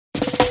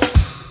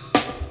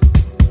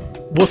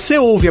Você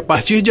ouve a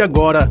partir de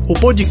agora o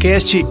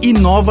podcast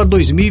Inova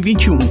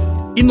 2021.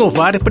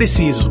 Inovar é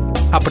preciso.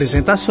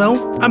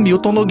 Apresentação,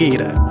 Hamilton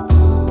Nogueira.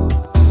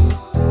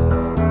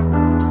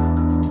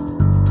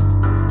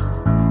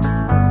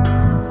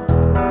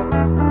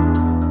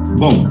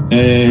 Bom,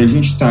 a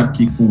gente está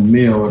aqui com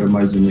meia hora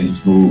mais ou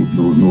menos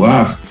no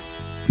ar,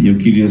 e eu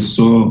queria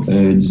só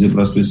dizer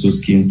para as pessoas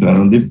que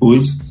entraram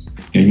depois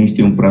que a gente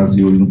tem um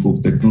prazer hoje no Povo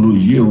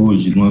Tecnologia,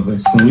 hoje numa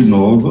versão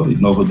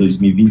Inova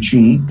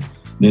 2021,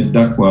 dentro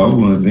da qual,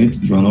 um evento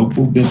do Jornal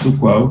Povo, dentro do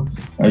qual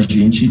a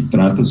gente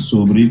trata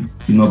sobre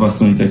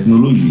inovação em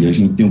tecnologia. A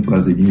gente tem o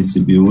prazer de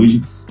receber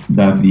hoje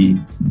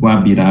David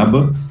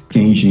Guabiraba, que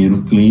é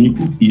engenheiro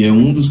clínico e é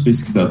um dos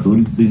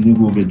pesquisadores e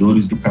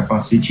desenvolvedores do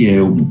capacete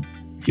Elmo,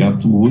 que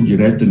atuou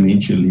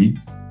diretamente ali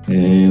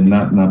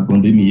na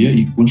pandemia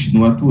e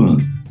continua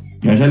atuando.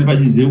 Já ele vai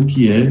dizer o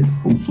que é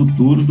o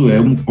futuro do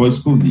Elmo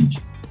pós-Covid.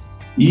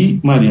 E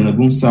Marianna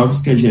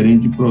Gonçalves, que é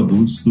gerente de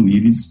produtos do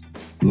Irís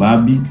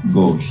Lab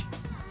Gov.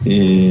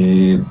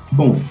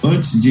 Bom,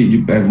 antes de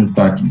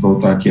perguntar, de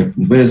voltar aqui a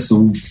conversa,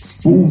 o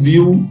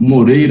Fulvio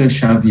Moreira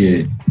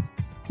Xavier,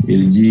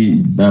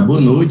 ele dá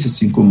boa noite,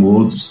 assim como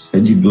outros, é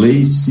de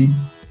Gleice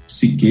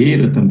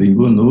Siqueira, também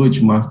boa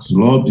noite, Marcos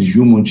Lopes,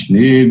 Gil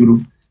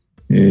Montenegro,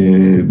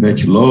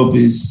 Beth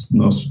Lopes,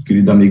 nosso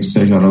querido amigo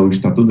Sérgio Araújo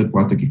está toda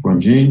quarta aqui com a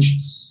gente.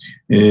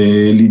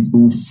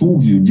 O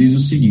Fulvio diz o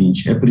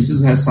seguinte: é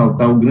preciso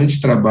ressaltar o grande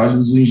trabalho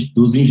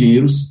dos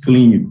engenheiros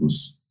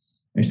clínicos.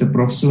 Esta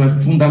profissão é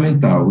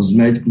fundamental. Os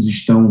médicos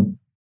estão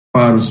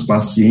para os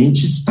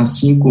pacientes,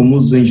 assim como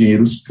os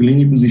engenheiros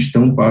clínicos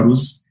estão para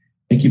os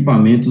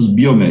equipamentos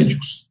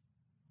biomédicos.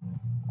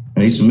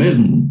 É isso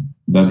mesmo,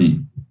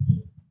 Davi?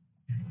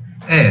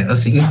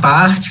 Assim, em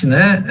parte,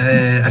 né,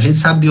 a gente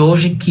sabe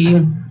hoje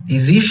que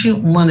existe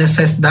uma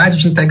necessidade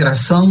de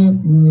integração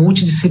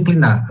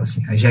multidisciplinar.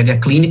 Assim, a engenharia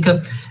clínica,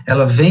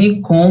 ela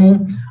vem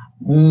como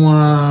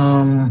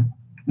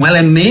um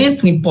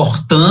elemento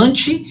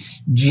importante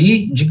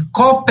de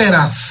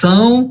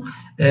cooperação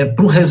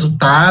para o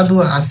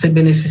resultado a ser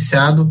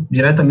beneficiado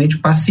diretamente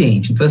o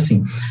paciente. Então,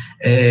 assim,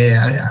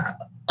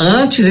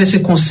 antes esse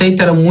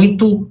conceito era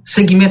muito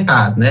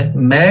segmentado, né?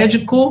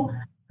 Médico,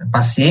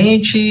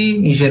 paciente,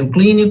 engenheiro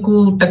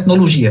clínico,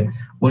 tecnologia.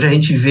 Hoje a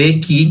gente vê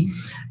que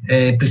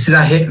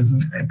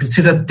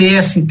precisa ter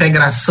essa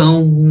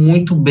integração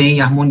muito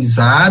bem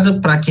harmonizada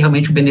para que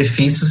realmente o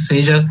benefício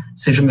seja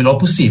o melhor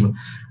possível.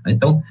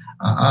 Então,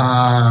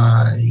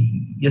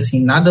 e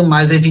assim, nada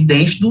mais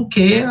evidente do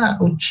que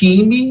o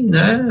time,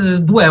 né,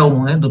 do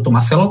Elmo, né, Dr.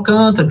 Marcelo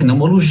Alcântara,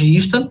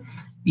 pneumologista,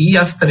 e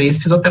as 3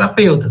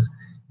 fisioterapeutas.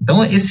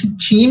 Então, esse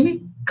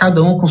time,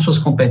 cada um com suas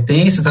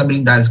competências,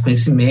 habilidades e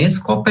conhecimentos,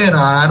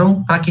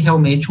 cooperaram para que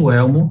realmente o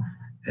Elmo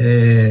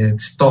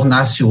se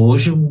tornasse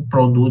hoje um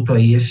produto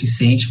aí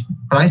eficiente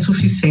para a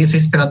insuficiência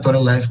respiratória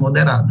leve e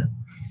moderada.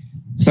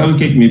 Sabe o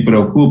que me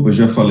preocupa? Eu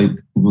já falei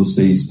com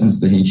vocês antes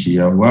da gente ir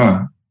ao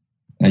ar.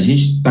 A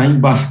gente está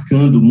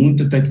embarcando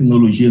muita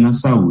tecnologia na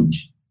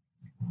saúde.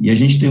 E a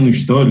gente tem um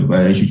histórico,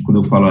 quando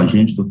eu falo a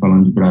gente, estou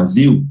falando de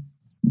Brasil,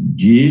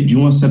 de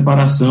uma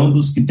separação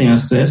dos que têm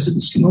acesso e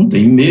dos que não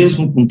têm.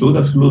 Mesmo com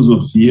toda a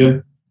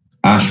filosofia,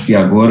 acho que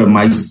agora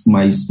mais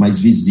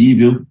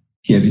visível,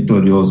 que é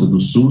vitoriosa do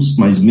SUS,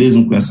 mas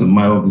mesmo com essa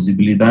maior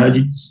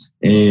visibilidade,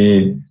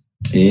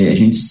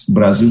 o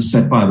Brasil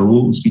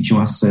separou os que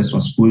tinham acesso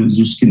às coisas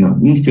e os que não.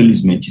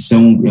 Infelizmente, isso é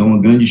uma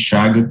grande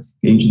chaga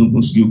que a gente não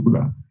conseguiu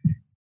curar.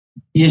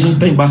 E a gente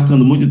está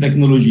embarcando muito em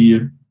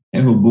tecnologia,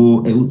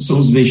 robô, são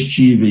os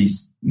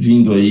vestíveis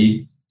vindo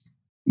aí.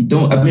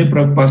 Então, a minha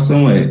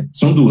preocupação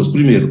são duas.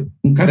 Primeiro,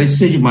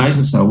 encarecer demais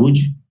a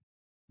saúde,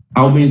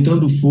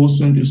 aumentando o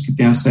fosso entre os que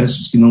têm acesso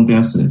e os que não têm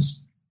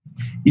acesso.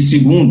 E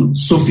segundo,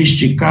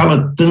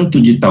 sofisticá-la tanto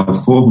de tal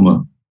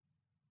forma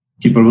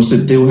que para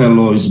você ter o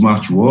relógio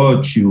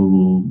smartwatch,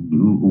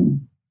 o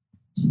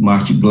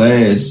smart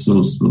glass,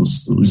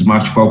 o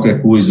smart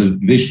qualquer coisa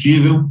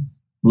vestível,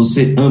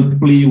 você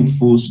amplia o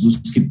fosso dos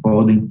que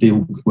podem ter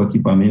o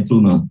equipamento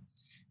ou não.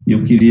 E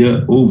eu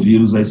queria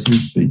ouvi-los a esse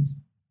respeito.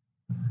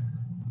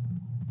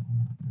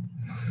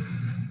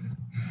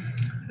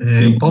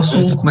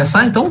 Posso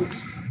começar, então?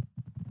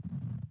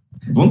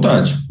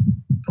 Vontade.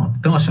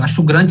 Então, acho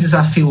que o grande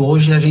desafio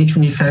hoje é a gente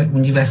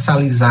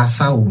universalizar a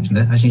saúde,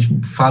 né? A gente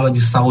fala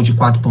de saúde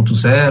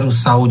 4.0,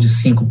 saúde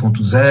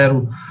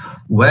 5.0,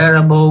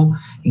 wearable,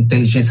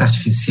 inteligência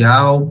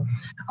artificial,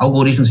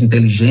 algoritmos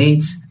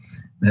inteligentes,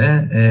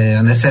 né?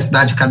 A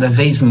necessidade cada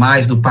vez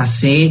mais do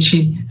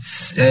paciente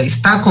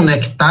estar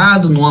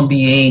conectado num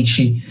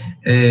ambiente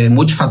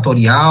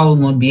multifatorial,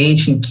 num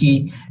ambiente em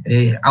que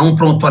há um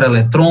prontuário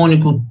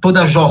eletrônico,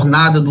 toda a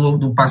jornada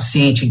do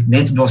paciente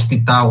dentro do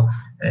hospital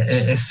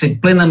ser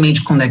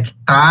plenamente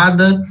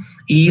conectada,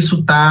 e isso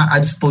está à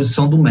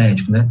disposição do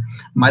médico, né?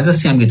 Mas,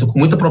 assim, Hamilton, com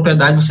muita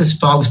propriedade, você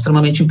citou algo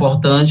extremamente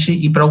importante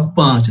e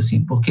preocupante, assim,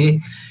 porque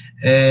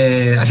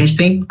a gente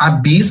tem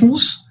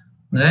abismos,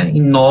 né,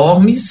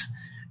 enormes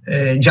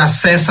de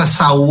acesso à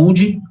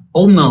saúde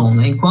ou não,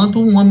 né?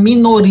 Enquanto uma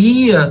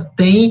minoria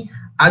tem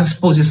à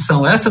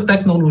disposição essa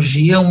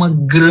tecnologia, uma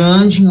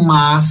grande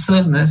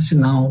massa, né, se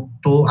não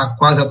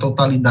quase a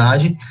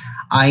totalidade,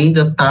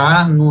 ainda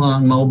está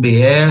numa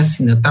UBS,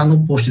 ainda está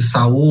no posto de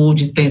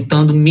saúde,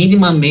 tentando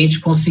minimamente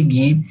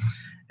conseguir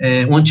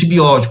um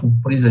antibiótico,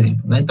 por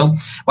exemplo, né? Então,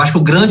 eu acho que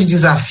o grande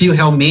desafio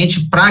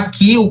realmente, para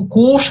que o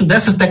custo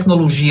dessas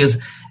tecnologias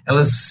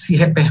elas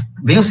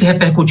venham se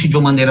repercutir de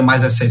uma maneira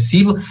mais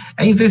acessível,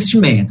 é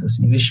investimento.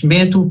 Assim,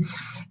 investimento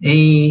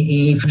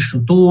em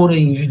infraestrutura,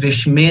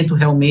 investimento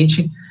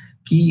realmente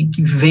que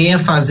venha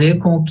fazer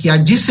com que a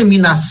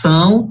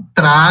disseminação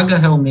traga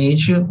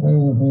realmente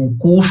um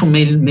custo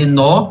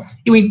menor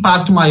e um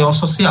impacto maior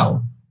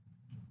social.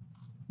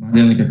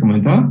 Marianna, quer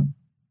comentar?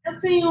 Eu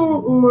tenho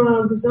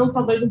uma visão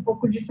talvez um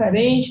pouco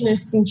diferente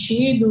nesse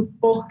sentido,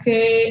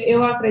 porque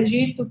eu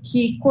acredito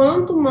que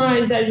quanto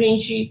mais a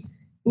gente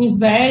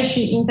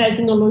investe em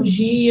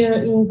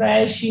tecnologia,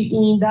 investe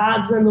em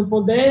dados, né, no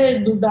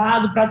poder do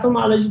dado para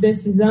tomada de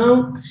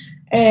decisão,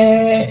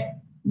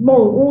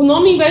 o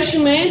nome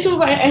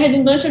investimento é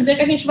redundante a dizer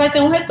que a gente vai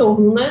ter um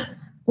retorno, né?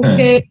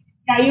 Porque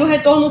aí o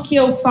retorno que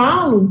eu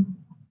falo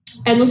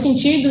é no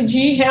sentido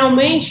de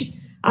realmente,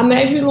 a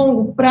médio e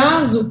longo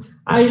prazo,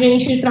 a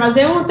gente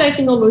trazer uma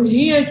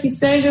tecnologia que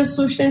seja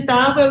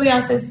sustentável e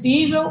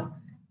acessível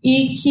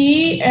e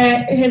que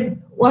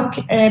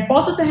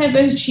possa ser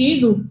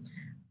revertido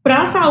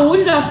para a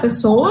saúde das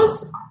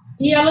pessoas,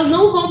 e elas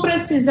não vão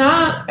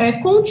precisar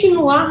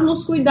continuar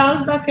nos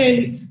cuidados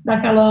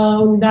daquela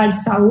unidade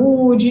de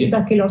saúde,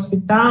 daquele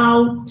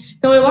hospital.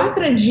 Então, eu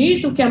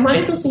acredito que é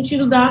mais no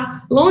sentido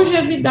da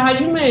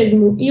longevidade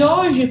mesmo. E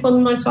hoje, quando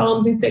nós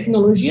falamos em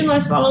tecnologia,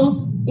 nós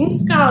falamos em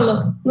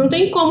escala. Não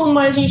tem como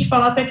mais a gente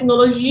falar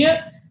tecnologia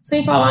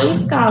sem falar em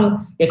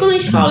escala. E quando a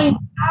gente fala em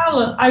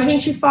escala, a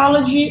gente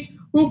fala de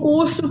um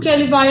custo que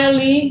ele vai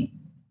ali,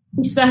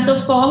 de certa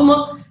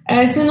forma,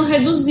 sendo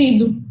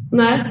reduzido,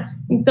 né?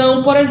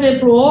 Então, por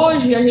exemplo,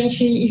 hoje a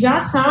gente já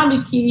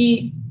sabe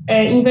que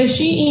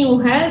investir em um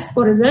RES,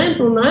 por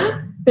exemplo,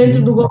 né,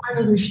 dentro do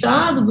governo do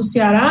estado, do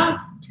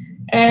Ceará,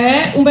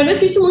 é um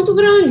benefício muito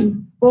grande,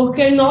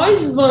 porque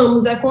nós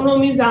vamos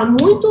economizar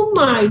muito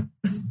mais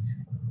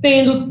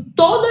tendo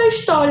toda a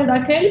história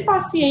daquele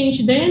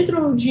paciente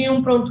dentro de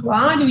um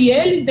prontuário e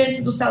ele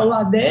dentro do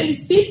celular dele,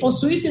 se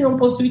possui, se não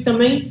possui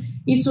também,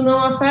 isso não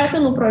afeta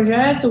no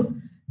projeto,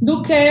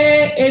 do que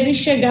ele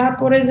chegar,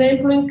 por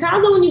exemplo, em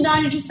cada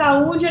unidade de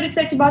saúde, ele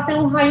ter que bater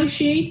um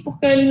raio-x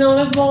porque ele não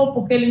levou,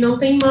 porque ele não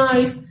tem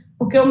mais,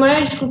 porque o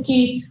médico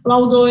que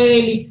laudou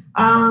ele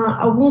há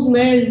alguns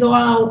meses ou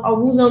há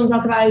alguns anos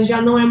atrás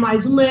já não é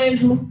mais o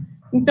mesmo.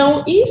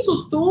 Então,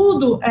 isso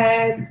tudo,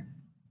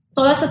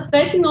 toda essa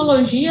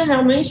tecnologia,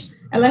 realmente,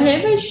 ela é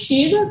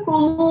revestida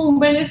como um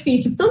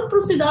benefício, tanto para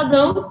o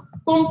cidadão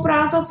como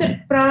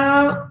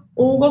para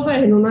o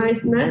governo, né,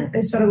 a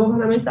esfera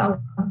governamental.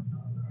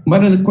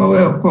 Marianna, qual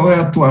é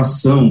a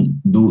atuação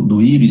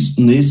do Irís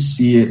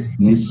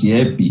nesse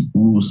app,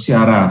 o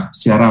Ceará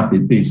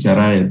App,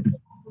 Ceará App?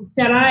 O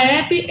Ceará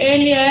App,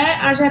 ele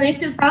a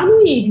gerência está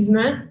no Irís,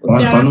 né?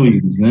 Está no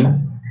Irís, né?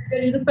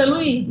 Gerido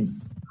pelo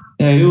Irís.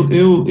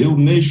 Eu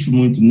mexo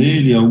muito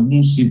nele,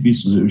 alguns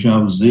serviços eu já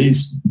usei,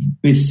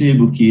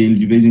 percebo que ele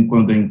de vez em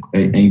quando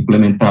é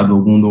implementado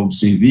algum novo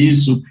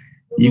serviço,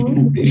 e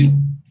ele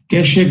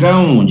quer chegar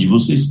onde?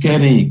 Vocês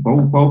querem, qual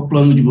o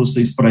plano de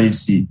vocês para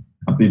esse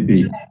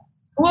app?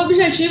 O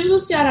objetivo do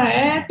Ceará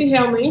App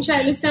realmente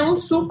é ele ser um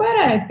super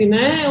app,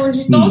 né?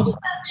 Onde todos os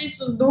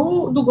serviços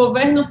do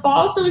governo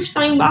possam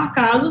estar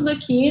embarcados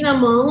aqui na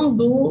mão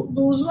do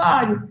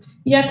usuário.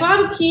 E é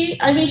claro que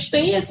a gente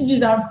tem esse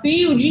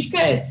desafio de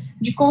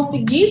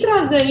conseguir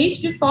trazer isso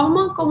de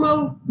forma, como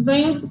eu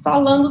venho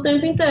falando o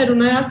tempo inteiro,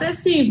 né?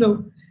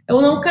 Acessível.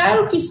 Eu não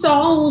quero que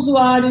só um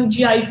usuário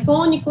de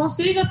iPhone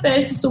consiga ter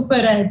esse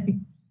super app.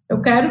 Eu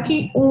quero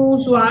que um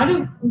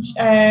usuário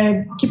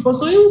que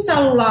possui um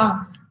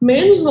celular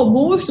menos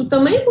robusto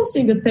também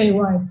consiga ter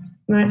o app,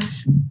 né?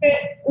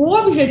 O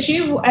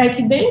objetivo é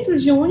que dentro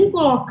de um único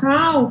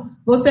local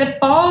você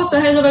possa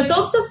resolver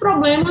todos os seus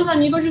problemas a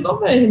nível de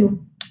governo.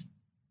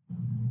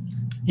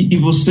 E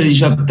vocês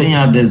já têm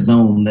a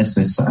adesão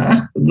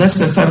necessária?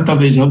 Necessária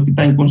talvez não, porque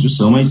está em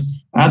construção, mas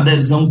a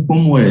adesão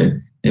como é?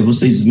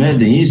 Vocês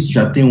medem isso?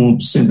 Já tem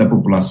 1% da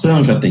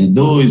população? Já tem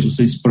 2%?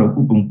 Vocês se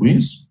preocupam com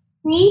isso?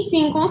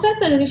 Sim, com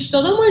certeza. Existe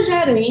toda uma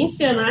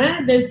gerência,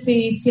 né,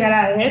 desse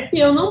Ceará App.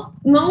 Eu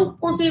não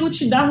consigo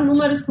te dar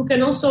números porque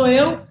não sou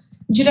eu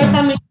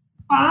diretamente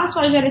que faço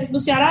a gerência do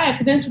Ceará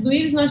App. Dentro do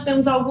Irís nós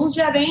temos alguns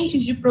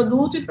gerentes de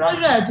produto e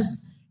projetos.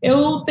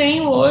 Eu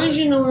tenho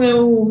hoje no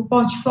meu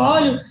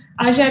portfólio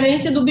a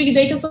gerência do Big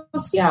Data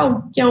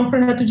Social, que é um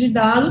projeto de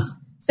dados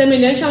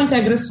semelhante ao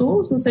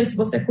IntegraSUS. Não sei se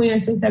você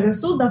conhece o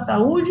IntegraSUS da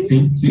Saúde.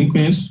 Sim,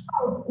 conheço.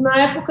 Na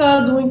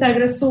época do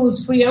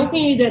IntegraSUS, fui eu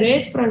quem liderei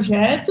esse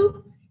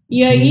projeto,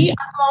 e aí,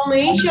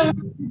 atualmente, eu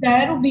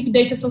lidero o Big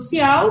Data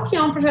Social, que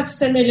é um projeto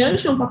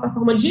semelhante, é uma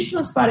plataforma de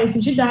transparência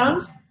de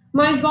dados,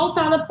 mas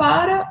voltada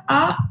para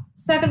a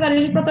Secretaria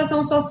de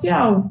Proteção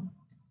Social.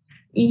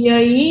 E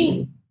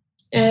aí,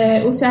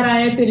 o Ceará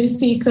App, ele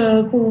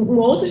fica com um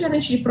outro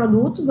gerente de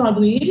produtos lá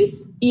do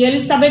Irís, e ele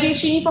saberia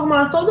te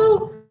informar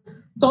todo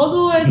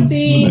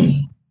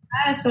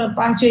essa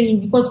parte aí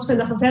de quantos %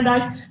 da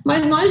sociedade,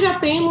 mas nós já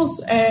temos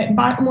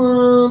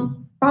uma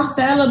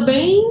parcela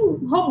bem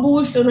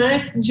robusta,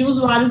 né, de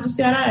usuários do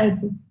Ceará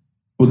App.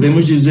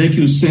 Podemos dizer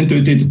que os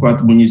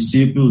 184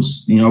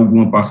 municípios, em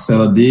alguma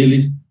parcela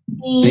deles,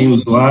 têm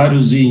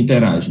usuários e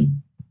interagem.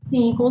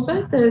 Sim, com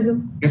certeza.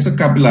 Essa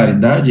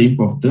capilaridade é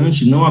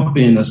importante não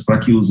apenas para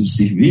que use os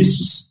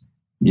serviços,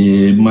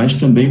 mas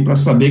também para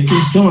saber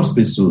quem são as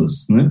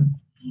pessoas, né?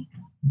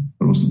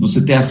 Para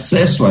você ter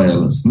acesso a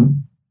elas, né?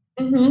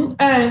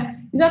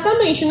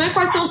 Exatamente, né?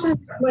 Quais são os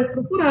serviços mais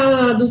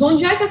procurados,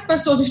 onde é que as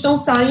pessoas estão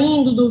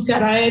saindo do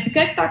Ceará App, o que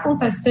é que está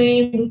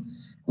acontecendo.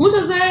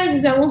 Muitas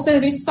vezes é um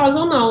serviço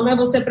sazonal, né?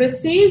 Você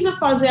precisa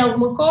fazer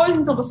alguma coisa,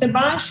 então você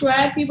baixa o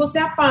app e você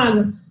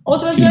apaga.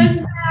 Outras vezes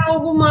é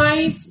algo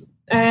mais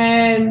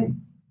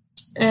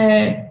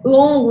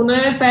longo,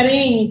 né?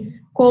 Perene,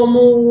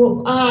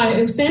 como,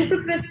 eu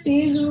sempre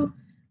preciso...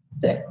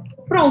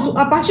 Pronto,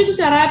 a partir do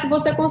Ceará App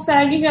você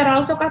consegue gerar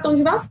o seu cartão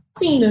de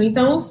vacina.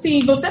 Então, se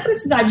você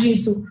precisar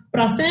disso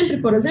para sempre,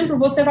 por exemplo,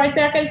 você vai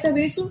ter aquele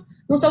serviço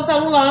no seu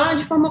celular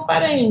de forma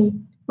perene.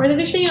 Mas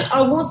existem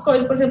algumas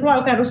coisas, por exemplo,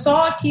 eu quero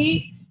só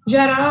aqui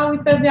gerar o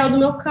IPVA do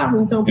meu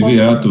carro. Então,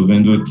 IPVA, estou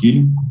vendo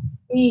aqui.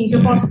 Isso,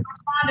 eu posso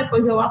passar,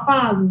 depois eu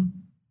apago.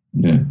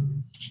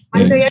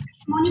 Mas aí a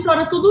gente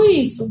monitora tudo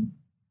isso.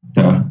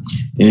 Tá.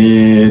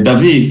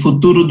 Davi,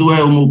 futuro do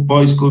Elmo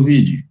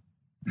pós-Covid?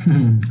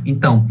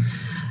 Então,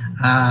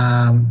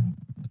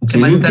 o que é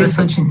mais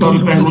interessante... O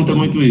Antônio pergunta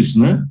muito isso,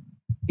 né?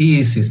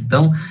 Isso.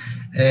 Então...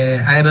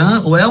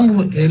 o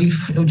Elmo,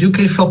 eu digo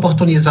que ele foi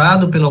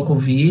oportunizado pela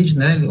Covid,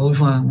 né?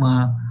 Houve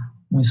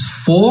um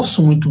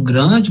esforço muito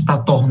grande para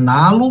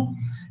torná-lo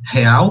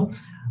real,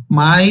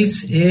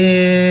 mas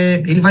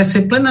ele vai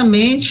ser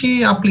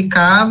plenamente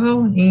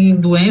aplicável em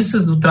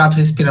doenças do trato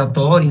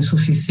respiratório,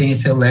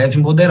 insuficiência leve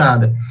e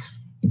moderada.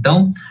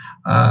 Então,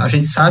 a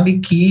gente sabe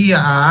que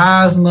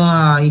a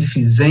asma, a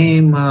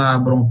enfisema, a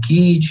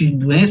bronquite,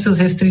 doenças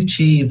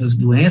restritivas,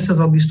 doenças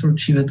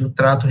obstrutivas do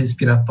trato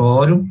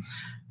respiratório,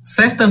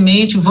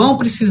 certamente vão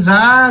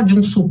precisar de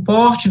um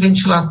suporte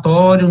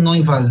ventilatório não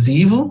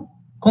invasivo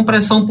com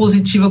pressão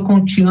positiva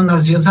contínua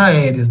nas vias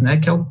aéreas, né,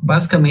 que é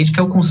basicamente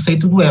o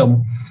conceito do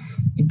Elmo.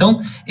 Então,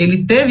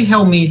 ele teve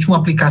realmente uma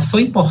aplicação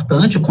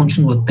importante,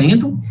 continua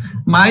tendo,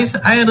 mas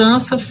a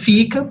herança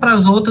fica para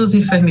as outras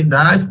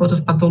enfermidades, para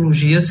outras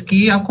patologias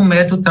que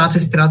acometem o trato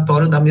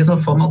respiratório da mesma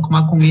forma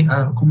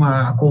como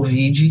a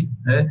Covid,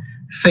 né,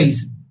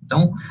 fez.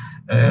 Então,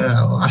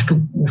 acho que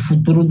o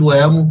futuro do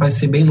Elmo vai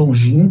ser bem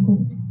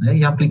longínquo, né,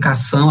 e a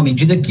aplicação, à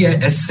medida que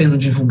é sendo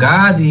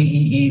divulgada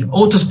e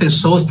outras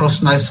pessoas,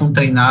 profissionais são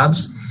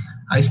treinados,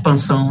 a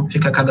expansão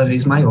fica cada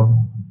vez maior.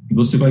 E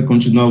você vai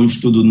continuar o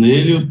estudo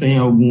nele ou tem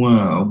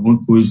alguma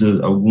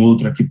coisa, algum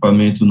outro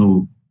equipamento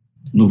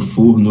no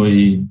forno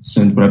aí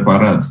sendo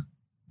preparado?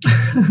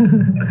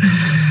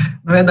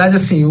 Na verdade,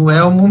 assim, o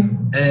Elmo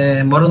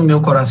mora no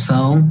meu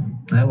coração,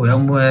 né, o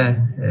Elmo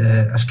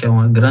acho que é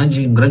um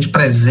grande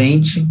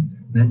presente,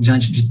 né,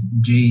 diante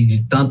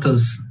de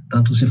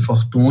tantos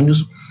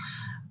infortúnios,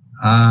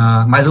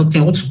 mas eu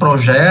tenho outros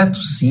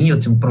projetos, sim, eu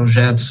tenho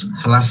projetos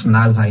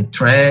relacionados a eye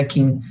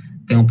tracking,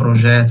 tenho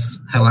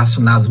projetos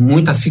relacionados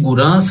muito à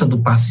segurança do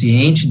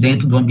paciente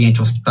dentro do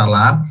ambiente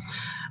hospitalar,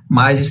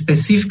 mas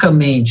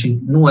especificamente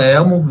no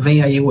Elmo,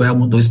 vem aí o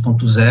Elmo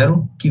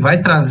 2.0, que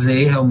vai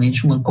trazer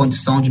realmente uma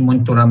condição de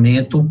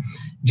monitoramento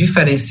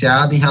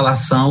diferenciada em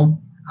relação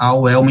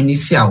ao Elmo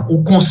inicial.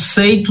 O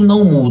conceito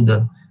não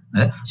muda,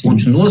 né?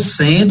 Continua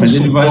sendo um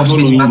suporte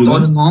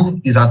ventilatório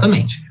novo,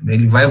 exatamente.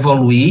 Ele vai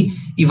evoluir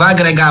e vai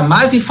agregar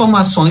mais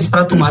informações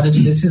para a tomada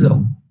de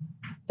decisão.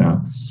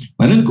 Tá.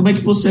 Marianna, como é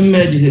que você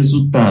mede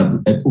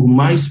resultado? É por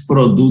mais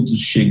produtos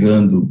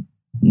chegando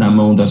na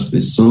mão das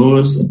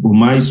pessoas? É por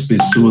mais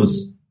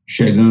pessoas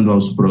chegando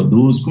aos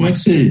produtos? Como é que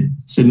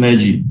você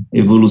mede a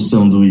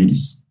evolução do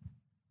Irís?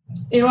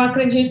 Eu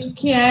acredito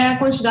que é a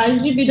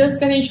quantidade de vidas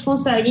que a gente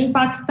consegue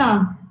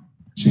impactar.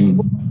 Sim.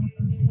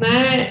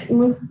 Né?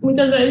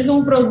 Muitas vezes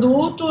um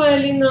produto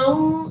ele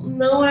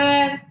não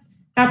é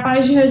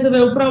capaz de resolver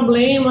o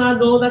problema, a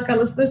dor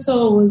daquelas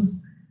pessoas.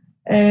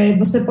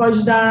 Você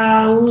pode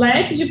dar um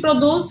leque de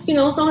produtos que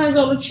não são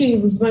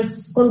resolutivos,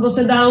 mas quando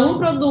você dá um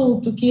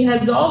produto que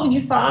resolve de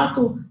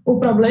fato o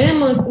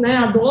problema, né,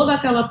 a dor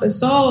daquela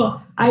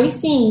pessoa, aí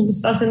sim você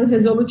está sendo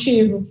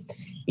resolutivo.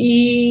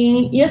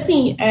 E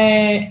assim,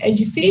 é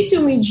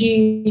difícil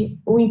medir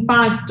o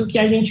impacto que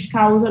a gente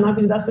causa na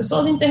vida das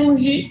pessoas em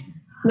termos de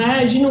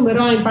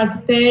número.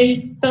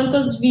 Impactei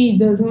tantas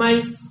vidas,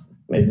 mas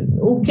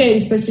o que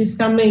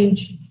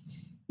especificamente?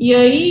 E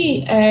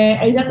aí,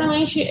 é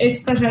exatamente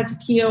esse projeto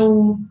que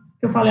eu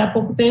falei há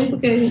pouco tempo,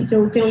 que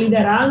eu tenho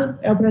liderado,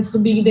 é o projeto do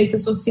Big Data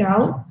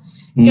Social,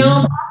 que é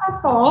uma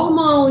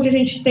plataforma onde a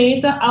gente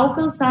tenta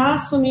alcançar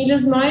as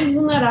famílias mais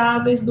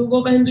vulneráveis do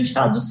governo do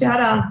estado do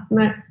Ceará,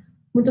 né?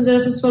 Muitas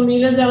vezes essas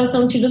famílias, elas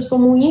são tidas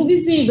como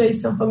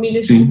invisíveis, são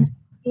famílias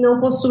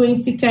não possuem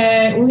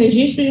sequer um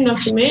registro de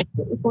nascimento,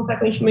 e,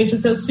 consequentemente,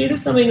 os seus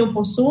filhos também não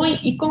possuem,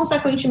 e,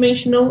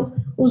 consequentemente, não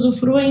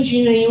usufruem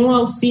de nenhum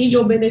auxílio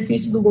ou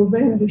benefício do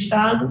governo do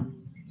Estado.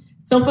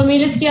 São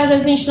famílias que, às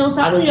vezes, a gente não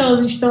sabe onde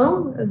elas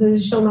estão, às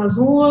vezes estão nas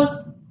ruas.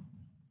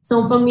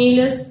 São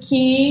famílias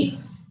que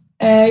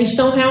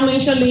estão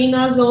realmente ali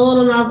na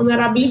zona, na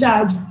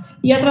vulnerabilidade.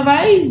 E,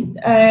 através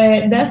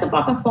dessa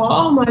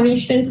plataforma, a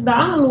gente tenta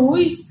dar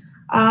luz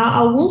a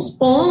alguns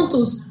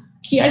pontos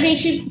que a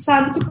gente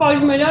sabe que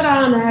pode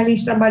melhorar, né? A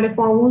gente trabalha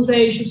com alguns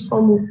eixos,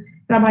 como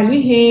trabalho e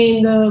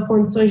renda,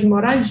 condições de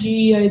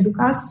moradia,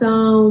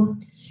 educação.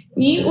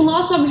 E o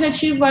nosso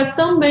objetivo é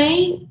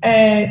também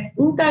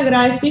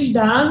integrar esses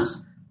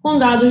dados com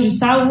dados de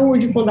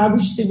saúde, com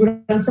dados de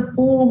segurança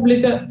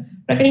pública,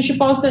 para que a gente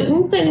possa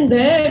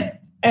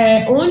entender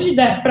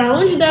para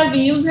onde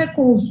devem ir os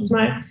recursos,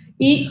 né?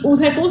 E os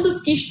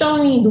recursos que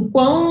estão indo,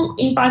 quão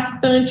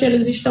impactantes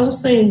eles estão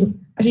sendo.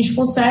 A gente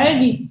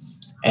consegue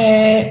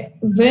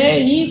ver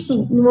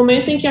isso no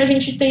momento em que a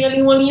gente tem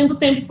ali uma linha do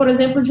tempo, por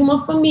exemplo, de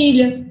uma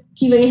família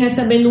que vem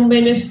recebendo um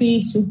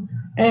benefício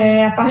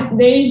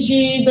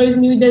desde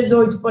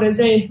 2018, por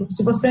exemplo.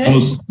 Se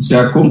você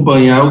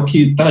acompanhar o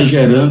que está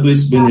gerando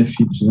esse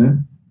benefício, né?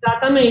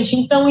 Exatamente.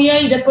 Então, e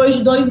aí, depois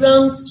de 2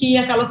 anos que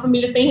aquela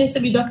família tem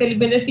recebido aquele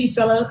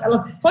benefício,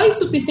 ela foi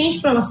suficiente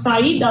para ela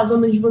sair da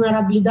zona de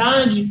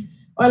vulnerabilidade?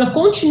 Ou ela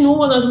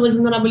continua na zona de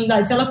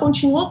vulnerabilidade? Se ela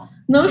continua,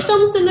 não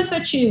estamos sendo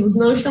efetivos,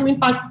 não estamos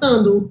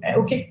impactando.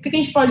 O que a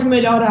gente pode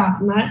melhorar,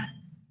 né?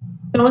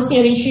 Então, assim,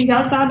 a gente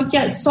já sabe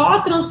que só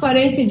a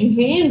transferência de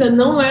renda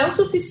não é o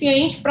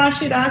suficiente para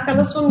tirar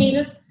aquelas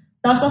famílias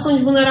da situação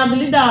de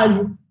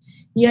vulnerabilidade.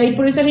 E aí,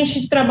 por isso, a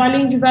gente trabalha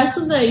em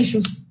diversos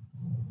eixos.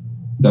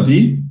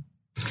 Davi?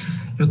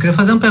 Eu queria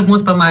fazer uma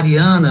pergunta para a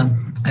Marianna.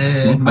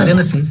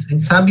 Marianna, assim, a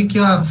gente sabe que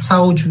a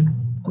Saúde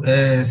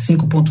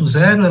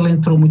 5.0, ela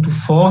entrou muito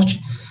forte,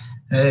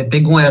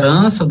 pegou uma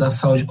herança da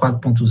Saúde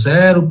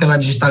 4.0, pela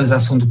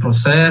digitalização dos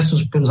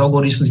processos, pelos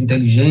algoritmos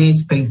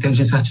inteligentes, pela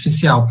inteligência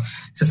artificial.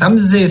 Você sabe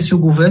dizer se o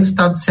governo do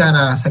Estado do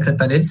Ceará, a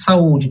Secretaria de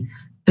Saúde,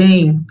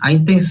 tem a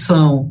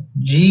intenção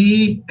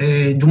de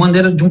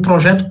um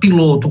projeto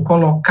piloto,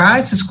 colocar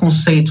esses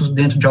conceitos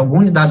dentro de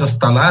alguma unidade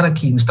hospitalar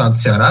aqui no Estado do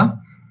Ceará?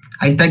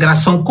 A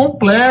integração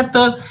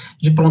completa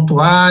de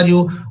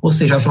prontuário, ou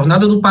seja, a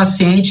jornada do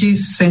paciente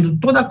sendo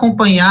toda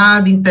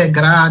acompanhada,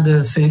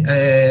 integrada,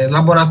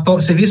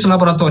 serviços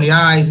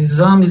laboratoriais,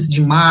 exames de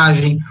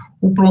imagem,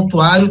 o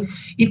prontuário,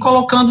 e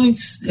colocando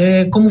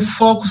como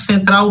foco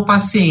central o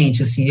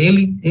paciente, assim,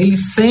 ele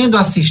sendo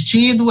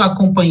assistido,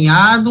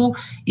 acompanhado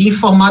e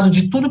informado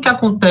de tudo que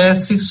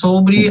acontece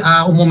sobre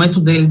o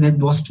momento dele dentro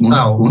do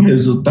hospital. Com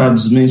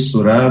resultados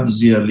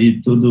mensurados e ali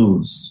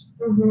todos...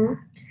 Uhum.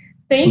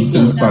 Tem sim.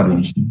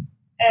 Transparente.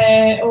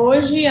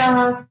 Hoje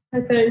a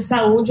Secretaria de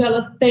Saúde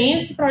ela tem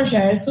esse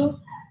projeto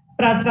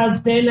para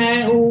trazer,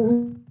 né,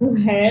 um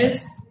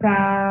RES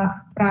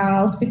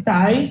para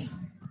hospitais.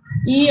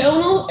 E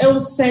eu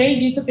sei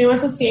disso, eu tenho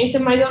essa ciência,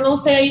 mas eu não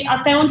sei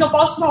até onde eu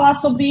posso falar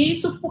sobre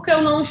isso, porque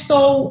eu não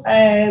estou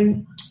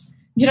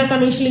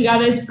diretamente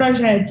ligada a esse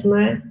projeto,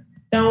 né?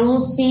 Então,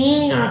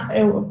 sim,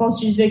 eu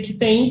posso dizer que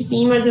tem,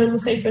 sim, mas eu não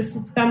sei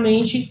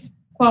especificamente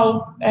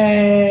qual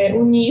é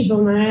o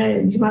nível,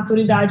 né, de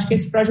maturidade que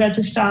esse projeto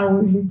está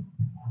hoje.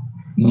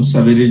 Não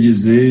saberia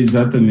dizer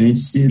exatamente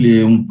se ele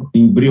é um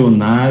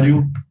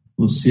embrionário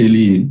ou se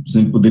ele, por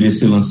exemplo, poderia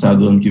ser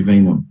lançado ano que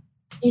vem, não.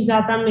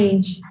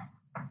 Exatamente.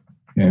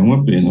 É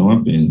uma pena.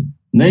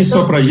 Nem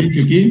só para a gente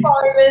aqui.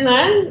 Spoiler,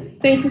 né?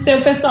 Tem que ser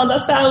o pessoal da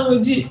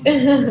saúde.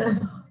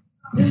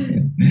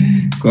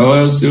 Qual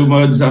é o seu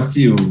maior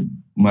desafio,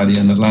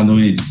 Marianna, lá no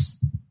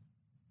Irís?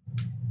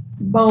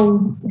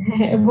 Bom,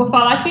 eu vou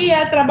falar que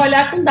é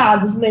trabalhar com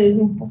dados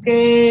mesmo,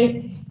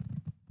 porque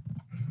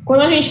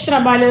quando a gente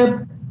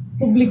trabalha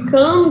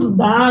publicando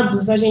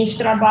dados, a gente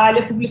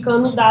trabalha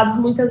publicando dados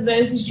muitas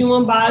vezes de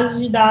uma base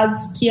de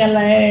dados que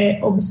ela é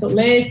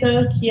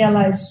obsoleta, que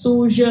ela é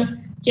suja,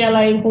 que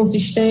ela é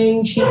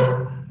inconsistente.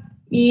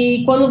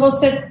 E quando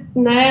você,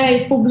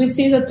 né,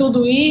 publiciza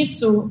tudo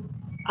isso,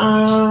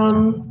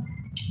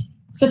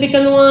 você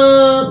fica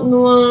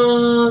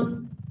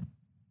numa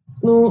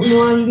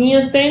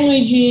linha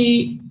tênue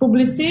de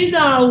publiciza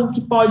algo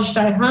que pode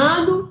estar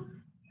errado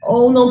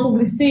ou não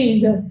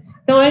publiciza.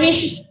 Então, a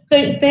gente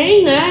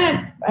tem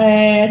né,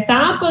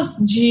 etapas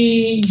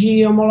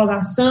de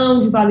homologação,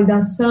 de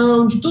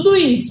validação, de tudo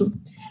isso.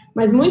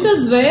 Mas,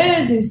 muitas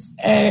vezes,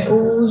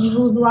 os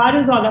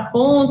usuários lá da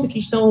ponta, que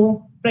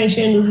estão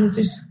preenchendo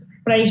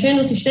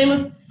os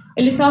sistemas,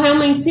 eles só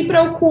realmente se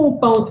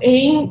preocupam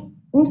em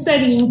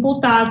inserir,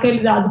 imputar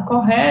aquele dado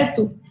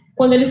correto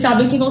quando eles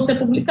sabem que vão ser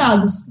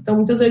publicados. Então,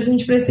 muitas vezes a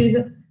gente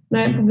precisa,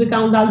 né,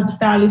 publicar um dado que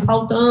está ali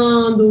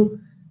faltando.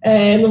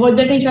 Não vou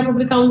dizer que a gente vai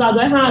publicar um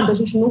dado errado, a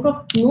gente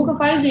nunca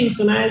faz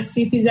isso, né?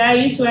 Se fizer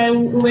isso, é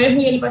um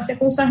erro e ele vai ser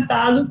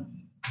consertado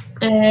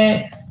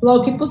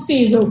logo que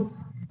possível.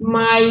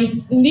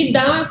 Mas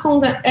lidar com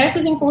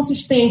essas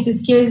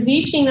inconsistências que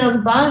existem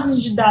nas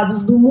bases de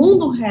dados do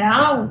mundo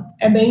real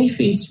é bem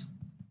difícil.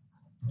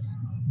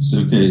 Não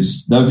sei o que é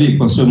isso. Davi,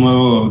 qual é o seu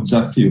maior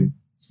desafio?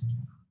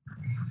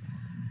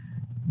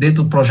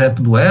 Dentro do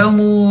projeto do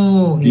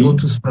Elmo e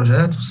outros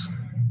projetos?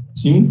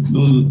 Sim,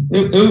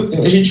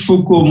 a gente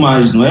focou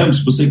mais no Elmo.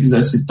 Se você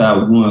quiser citar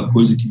alguma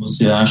coisa que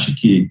você acha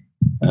que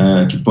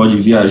pode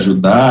vir a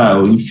ajudar,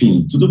 ou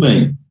enfim, tudo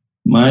bem.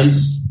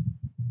 Mas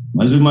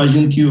eu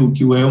imagino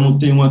que o Elmo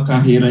tem uma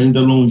carreira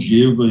ainda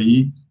longeva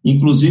aí,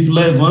 inclusive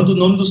levando o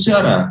nome do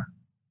Ceará.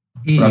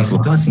 Isso,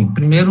 então assim,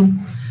 primeiro,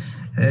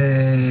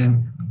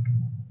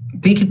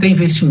 tem que ter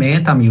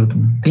investimento,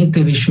 Hamilton, tem que ter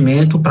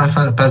investimento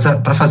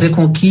para fazer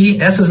com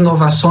que essas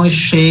inovações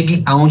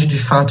cheguem aonde de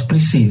fato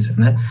precisa,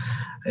 né?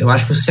 Eu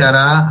acho que o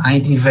Ceará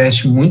ainda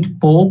investe muito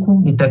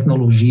pouco em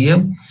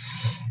tecnologia,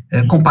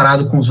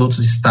 comparado com os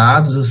outros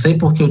estados. Eu sei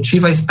porque eu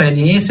tive a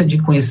experiência de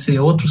conhecer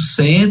outros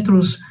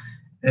centros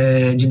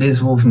de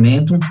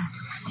desenvolvimento,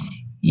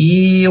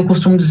 e eu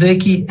costumo dizer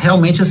que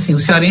realmente assim, o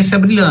cearense é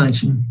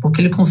brilhante, porque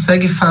ele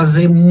consegue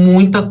fazer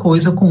muita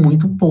coisa com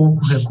muito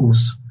pouco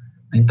recurso.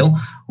 Então,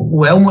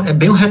 o Elmo é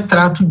bem o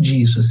retrato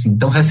disso, assim.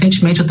 Então,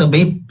 recentemente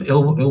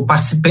eu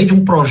participei de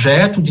um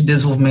projeto de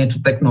desenvolvimento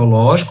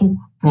tecnológico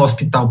para um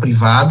hospital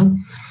privado,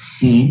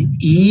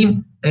 e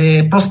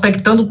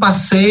prospectando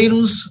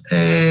parceiros,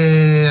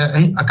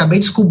 acabei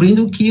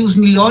descobrindo que os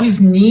melhores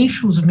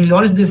nichos, os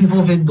melhores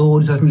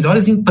desenvolvedores, as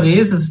melhores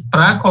empresas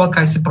para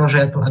colocar esse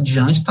projeto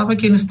adiante estavam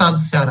aqui no estado do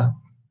Ceará,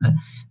 né?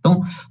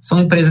 Então, são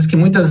empresas que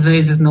muitas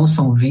vezes não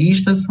são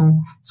vistas,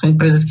 são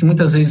empresas que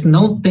muitas vezes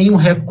não têm o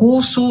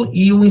recurso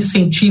e o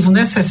incentivo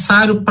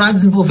necessário para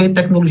desenvolver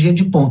tecnologia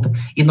de ponta.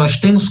 E nós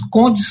temos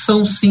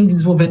condição, sim, de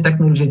desenvolver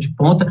tecnologia de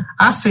ponta,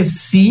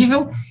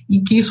 acessível,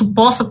 e que isso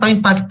possa estar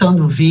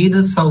impactando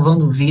vidas,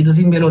 salvando vidas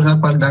e melhorando a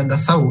qualidade da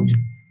saúde.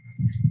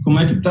 Como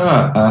é que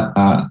está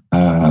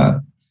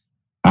a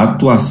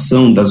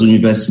atuação das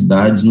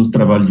universidades no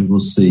trabalho de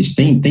vocês?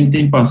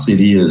 Tem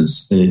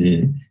parcerias...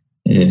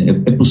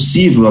 É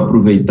possível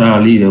aproveitar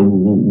ali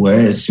o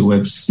S, o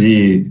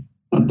UFC,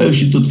 até o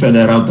Instituto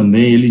Federal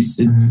também, eles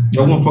de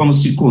alguma forma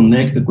se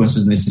conectam com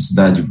essas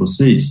necessidades de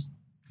vocês?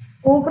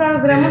 O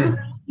programa do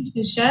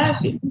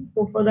cientista-chefe,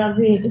 desculpa,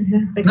 Davi.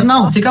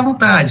 Não, fica à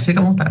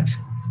vontade.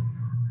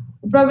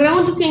 O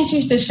programa do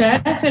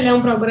cientista-chefe, ele é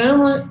um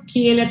programa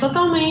que ele é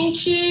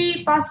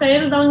totalmente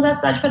parceiro da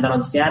Universidade Federal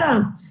do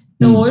Ceará.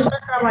 Então, hoje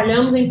nós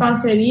trabalhamos em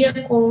parceria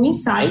com o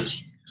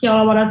Insight, que é o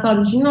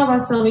Laboratório de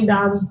Inovação e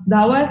Dados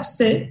da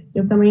UFC.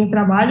 Eu também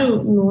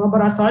trabalho no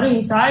Laboratório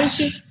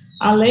Insight,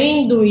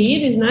 além do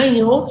Irís, né,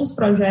 em outros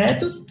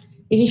projetos.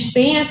 E a gente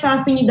tem essa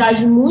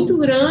afinidade muito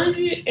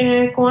grande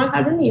com a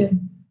academia.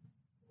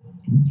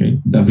 Ok.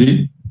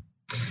 Davi?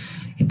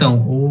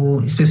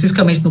 Então,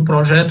 especificamente no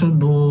projeto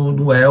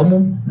do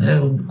Elmo, né,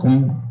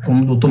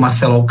 como o doutor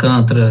Marcelo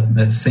Alcântara,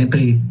 né,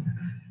 sempre,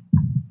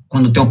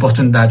 quando tem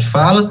oportunidade,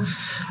 fala,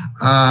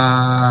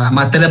 a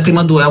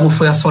matéria-prima do Elmo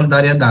foi a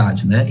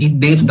solidariedade, né? E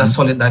dentro da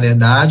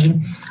solidariedade,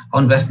 a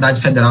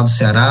Universidade Federal do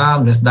Ceará, a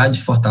Universidade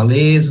de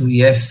Fortaleza, o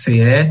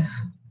IFCE,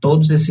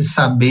 todos esses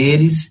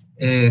saberes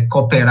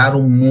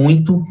cooperaram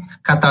muito,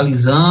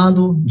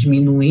 catalisando,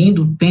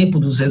 diminuindo o tempo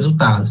dos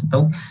resultados.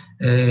 Então,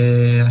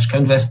 acho que a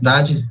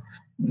universidade,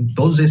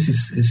 todos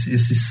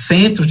esses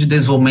centros de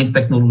desenvolvimento de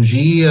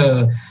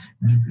tecnologia,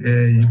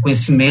 de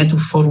conhecimento,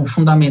 foram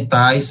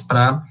fundamentais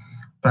para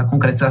a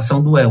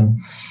concretização do Elmo.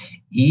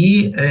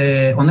 E,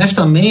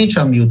 honestamente,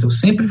 Hamilton, eu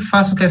sempre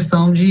faço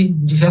questão de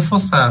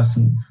reforçar,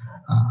 assim,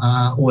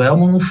 o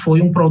Elmo não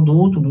foi um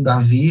produto do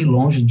Davi,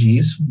 longe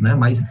disso, né,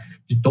 mas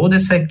de toda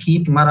essa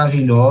equipe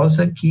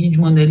maravilhosa que, de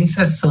maneira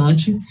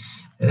incessante,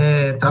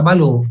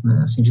 trabalhou,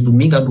 né, assim, de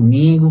domingo a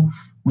domingo,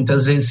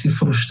 muitas vezes se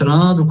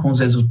frustrando com os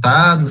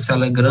resultados, se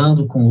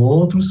alegrando com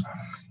outros,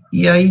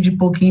 e aí, de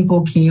pouquinho em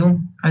pouquinho,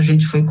 a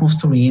gente foi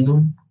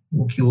construindo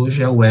o que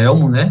hoje é o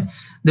Elmo, né?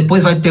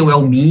 Depois vai ter o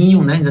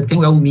Elminho, né? Ainda tem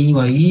o Elminho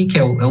aí, que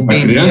é o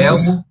Baby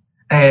Elmo.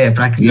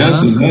 Para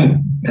crianças,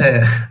 né?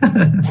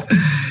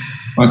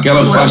 Com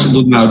aquela faixa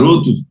do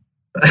Naruto.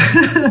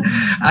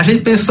 A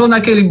gente pensou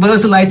naquele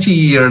Buzz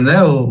Lightyear, né?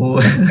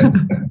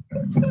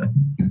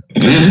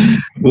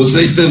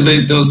 Vocês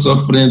também estão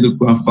sofrendo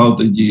com a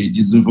falta de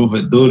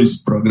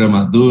desenvolvedores,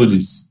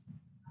 programadores?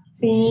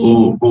 Sim.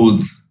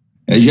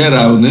 É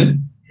geral, né?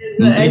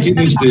 Não tem que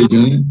nos deixar,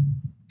 né?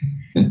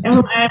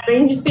 É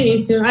bem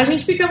difícil. A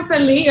gente fica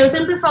feliz, eu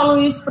sempre falo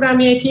isso para a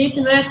minha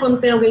equipe, né? Quando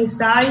tem alguém que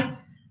sai,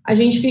 a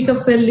gente fica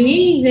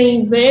feliz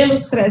em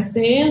vê-los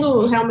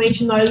crescendo.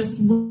 Realmente nós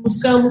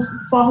buscamos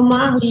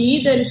formar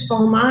líderes,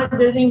 formar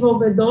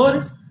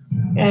desenvolvedores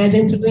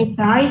dentro do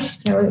Insight,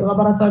 que é o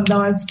laboratório da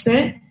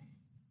UFC,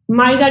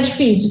 mas é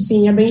difícil,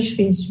 sim, é bem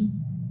difícil.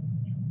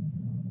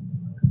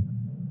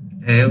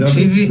 Eu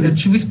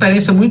tive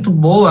experiência muito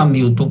boa,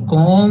 Hamilton,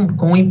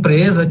 com uma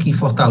empresa aqui em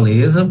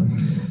Fortaleza,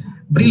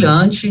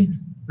 brilhante,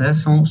 né?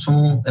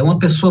 É uma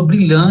pessoa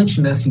brilhante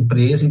nessa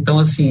empresa. Então,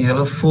 assim,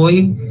 ela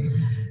foi...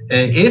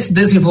 esse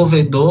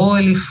desenvolvedor,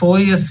 ele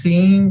foi,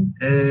 assim,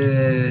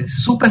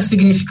 super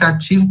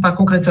significativo para a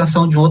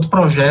concretização de um outro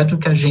projeto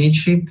que a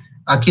gente,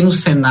 aqui no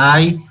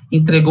Senai,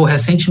 entregou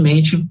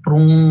recentemente para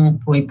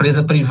uma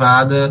empresa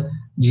privada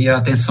de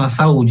atenção à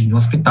saúde, de um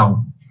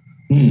hospital.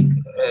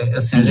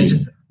 Assim,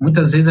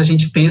 muitas vezes a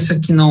gente pensa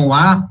que não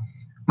há,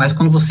 mas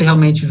quando você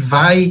realmente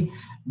vai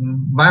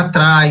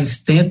atrás,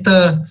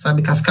 tenta,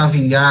 sabe,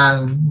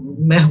 cascavilhar,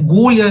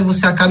 mergulha, e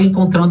você acaba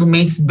encontrando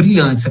mentes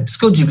brilhantes. É por isso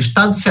que eu digo, o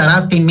estado do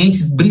Ceará tem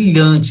mentes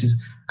brilhantes.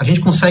 A gente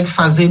consegue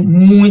fazer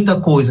muita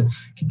coisa.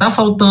 O que está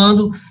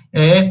faltando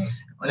é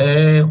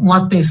uma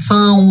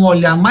atenção, um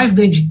olhar mais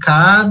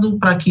dedicado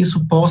para que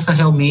isso possa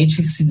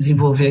realmente se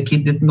desenvolver aqui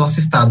dentro do nosso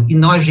estado. E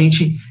não a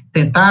gente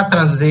tentar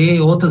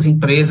trazer outras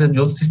empresas de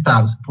outros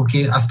estados,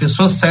 porque as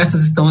pessoas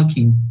certas estão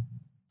aqui.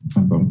 Tá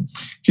bom.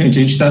 Gente,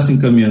 a gente está se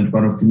encaminhando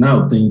para o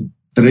final, tem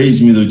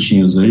 3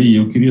 minutinhos aí,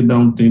 eu queria dar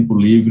um tempo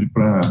livre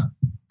para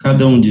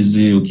cada um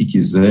dizer o que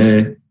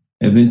quiser,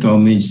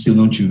 eventualmente, se eu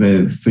não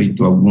tiver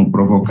feito alguma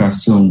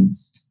provocação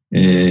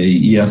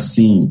e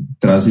assim,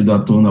 trazido à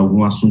tona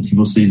algum assunto que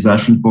vocês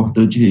acham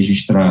importante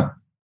registrar,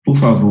 por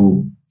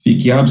favor,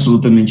 fique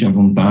absolutamente à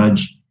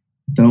vontade.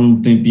 Então,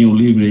 um tempinho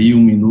livre aí,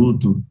 1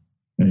 minuto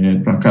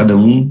para cada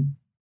um,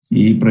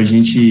 e para a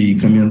gente ir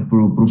caminhando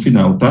para o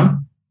final, tá?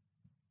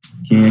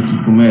 Quem é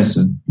que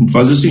começa? Vamos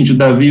fazer o seguinte, o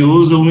Davi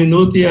usa 1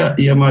 minuto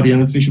e a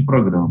Mariana fecha o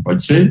programa,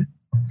 pode ser?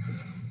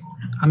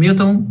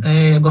 Hamilton,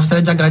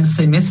 gostaria de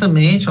agradecer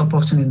imensamente a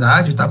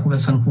oportunidade de estar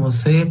conversando com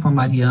você, com a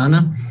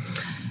Mariana.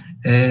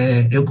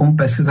 Eu, como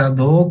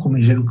pesquisador, como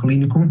engenheiro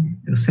clínico,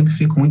 eu sempre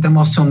fico muito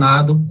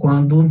emocionado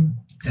quando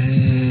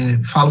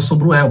falo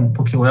sobre o elmo,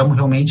 porque o elmo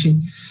realmente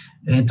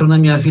entrou na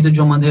minha vida de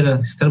uma maneira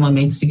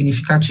extremamente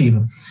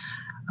significativa.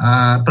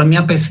 Para mim,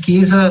 a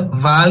pesquisa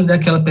válida é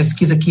aquela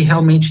pesquisa que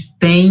realmente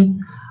tem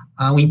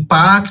um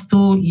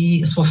impacto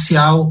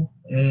social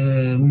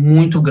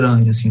muito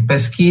grande. Assim,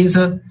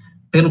 pesquisa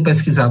pelo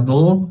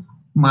pesquisador,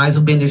 mas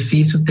o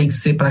benefício tem que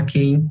ser para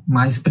quem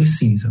mais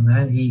precisa,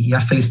 né? E a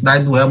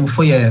felicidade do elmo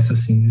foi essa,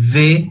 assim,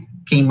 ver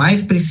quem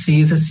mais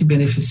precisa se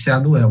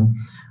beneficiar do elmo.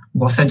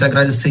 Gostaria de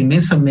agradecer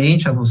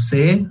imensamente a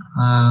você,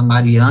 a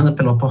Mariana,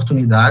 pela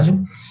oportunidade,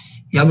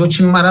 e ao meu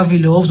time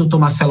maravilhoso, doutor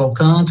Marcelo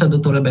Alcântara,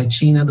 doutora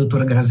Betina,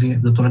 doutora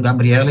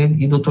Gabriela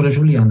e doutora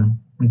Juliana.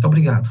 Muito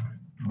obrigado.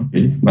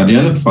 Ok.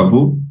 Mariana, por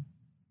favor.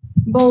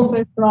 Bom,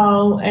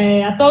 pessoal,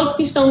 a todos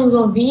que estão nos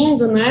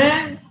ouvindo,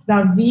 né,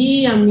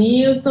 Davi,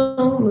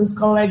 Hamilton, meus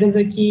colegas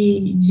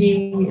aqui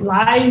de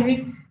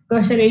live,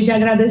 gostaria de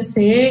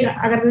agradecer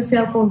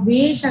ao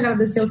convite,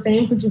 agradecer o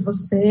tempo de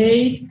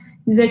vocês,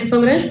 dizer que foi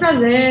um grande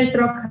prazer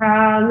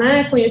trocar,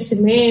 né,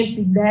 conhecimento,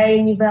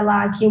 ideia,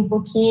 nivelar aqui um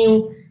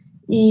pouquinho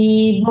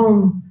e,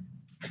 bom,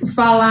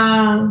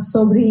 falar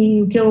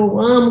sobre o que eu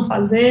amo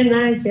fazer,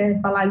 né, que é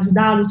falar de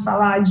dados,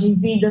 falar de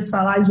vidas,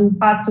 falar de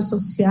impacto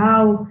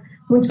social.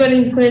 Muito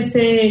feliz de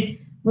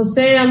conhecer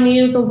você,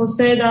 Hamilton,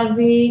 você,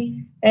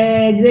 Davi,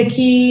 dizer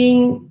que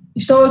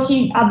estou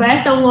aqui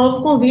aberta a um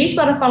novo convite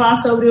para falar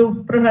sobre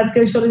o projeto que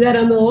eu estou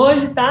liderando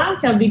hoje, tá?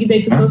 Que é a Big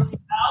Data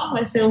Social,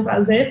 vai ser um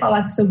prazer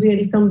falar sobre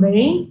ele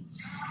também.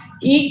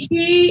 E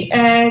que,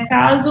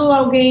 caso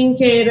alguém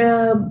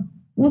queira,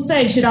 não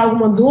sei, tirar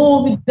alguma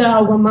dúvida,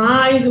 algo a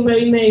mais, o meu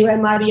e-mail é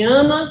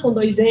mariana, com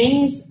 2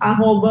 N's,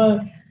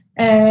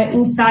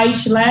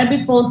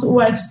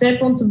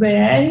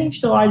 @insightlab.ufc.br,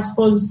 estou à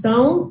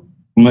disposição.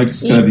 Como é que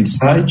se escreve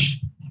Insight?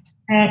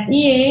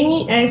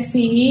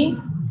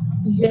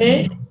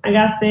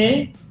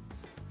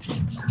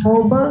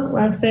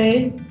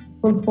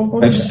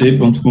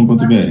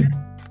 INSIGHT@ufc.com.br.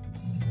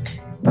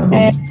 Tá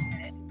bom.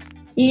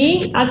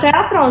 E até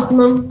a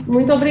próxima.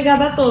 Muito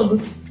obrigada a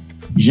todos.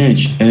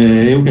 Gente,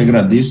 eu que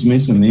agradeço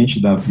imensamente,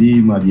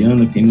 Davi,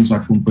 Mariana, quem nos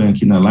acompanha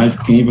aqui na live,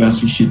 quem vai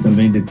assistir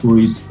também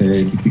depois,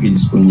 que fica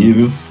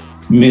disponível.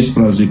 Imenso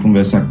prazer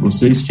conversar com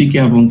vocês. Fiquem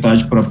à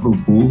vontade para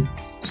propor.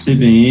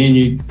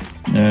 CBN,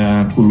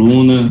 a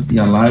coluna e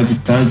a live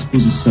está à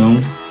disposição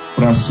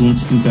para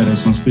assuntos que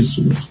interessam as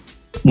pessoas.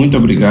 Muito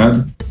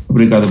obrigado.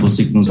 Obrigado a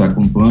você que nos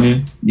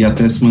acompanha e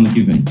até semana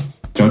que vem.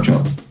 Tchau,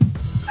 tchau.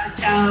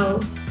 Tchau.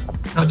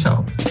 Tchau,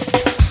 tchau.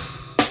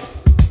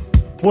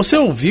 Você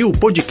ouviu o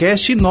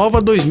podcast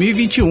Inova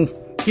 2021.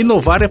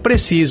 Inovar é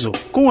preciso,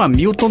 com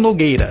Hamilton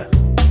Nogueira.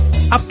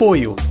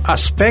 Apoio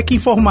Aspec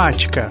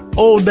Informática,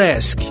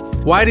 Odesk,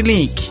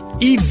 Wirelink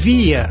e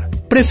Via.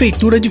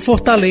 Prefeitura de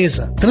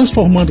Fortaleza,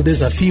 transformando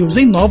desafios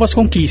em novas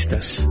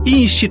conquistas.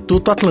 E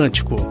Instituto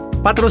Atlântico.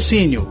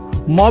 Patrocínio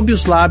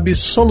Mobius Labs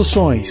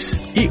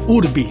Soluções e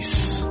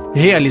Urbis.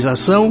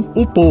 Realização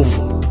O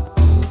Povo.